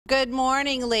Good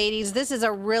morning, ladies. This is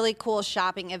a really cool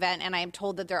shopping event, and I am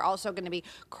told that there are also going to be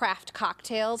craft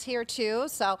cocktails here too.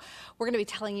 So we're going to be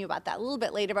telling you about that a little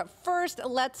bit later. But first,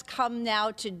 let's come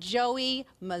now to Joey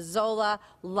Mazzola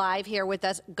live here with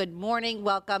us. Good morning.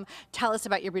 Welcome. Tell us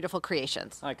about your beautiful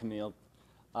creations. Hi, Camille.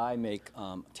 I make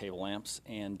table lamps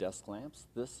and desk lamps.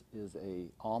 This is a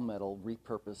all-metal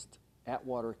repurposed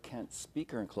Atwater Kent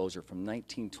speaker enclosure from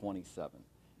 1927.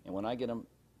 And when I get them,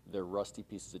 they're rusty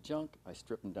pieces of junk. I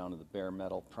strip them down to the bare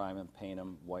metal, prime them, paint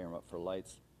them, wire them up for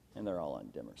lights, and they're all on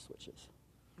dimmer switches.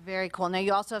 Very cool. Now,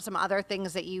 you also have some other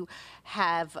things that you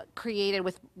have created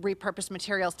with repurposed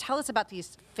materials. Tell us about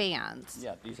these fans.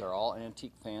 Yeah, these are all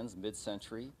antique fans,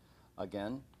 mid-century.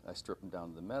 Again, I strip them down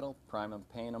to the metal, prime them,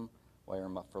 paint them, wire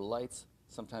them up for lights.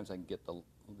 Sometimes I can get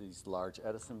these large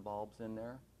Edison bulbs in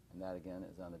there, and that again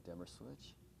is on a dimmer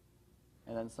switch.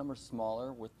 And then some are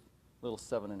smaller with little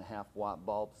 7.5 watt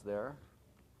bulbs there.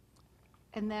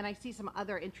 And then I see some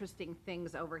other interesting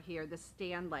things over here, the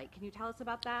stand light. Can you tell us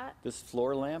about that? This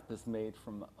floor lamp is made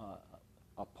from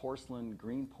a porcelain,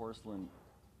 green porcelain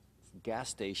gas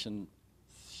station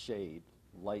shade,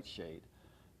 light shade,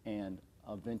 and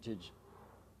a vintage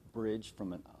bridge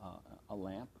from a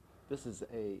lamp. This is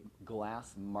a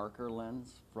glass marker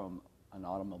lens from an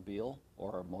automobile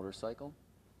or a motorcycle,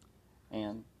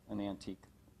 and an antique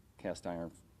cast iron.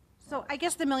 So I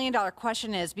guess the million-dollar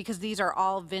question is, because these are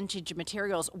all vintage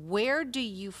materials, where do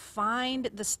you find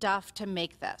the stuff to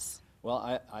make this?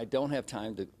 Well, I don't have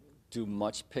time to do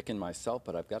much picking myself,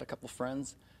 but I've got a couple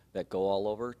friends that go all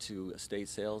over to estate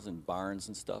sales and barns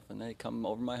and stuff, and they come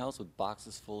over my house with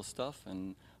boxes full of stuff,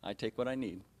 and I take what I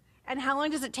need. And how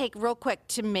long does it take, real quick,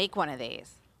 to make one of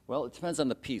these? Well, it depends on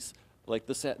the piece. Like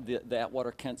the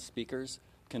Atwater Kent speakers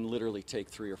can literally take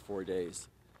 3 or 4 days.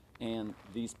 And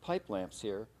these pipe lamps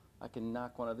here, I can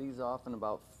knock one of these off in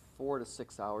about 4 to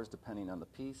 6 hours, depending on the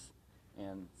piece.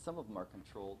 And some of them are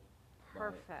controlled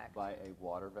by a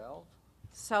water valve.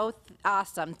 So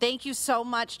awesome. Thank you so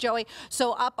much, Joey.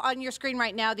 So up on your screen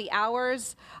right now, the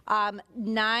hours, 9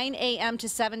 a.m. to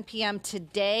 7 p.m.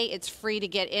 today. It's free to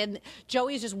get in.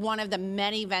 Joey is just one of the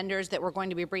many vendors that we're going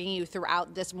to be bringing you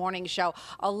throughout this morning show.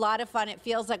 A lot of fun. It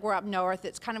feels like we're up north.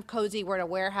 It's kind of cozy. We're at a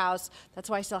warehouse. That's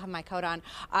why I still have my coat on.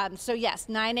 So yes,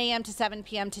 9 a.m. to 7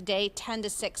 p.m. today, 10 to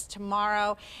 6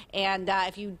 tomorrow. And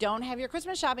if you don't have your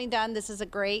Christmas shopping done, this is a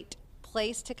great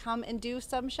place to come and do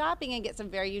some shopping and get some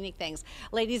very unique things.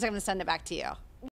 Ladies, I'm going to send it back to you.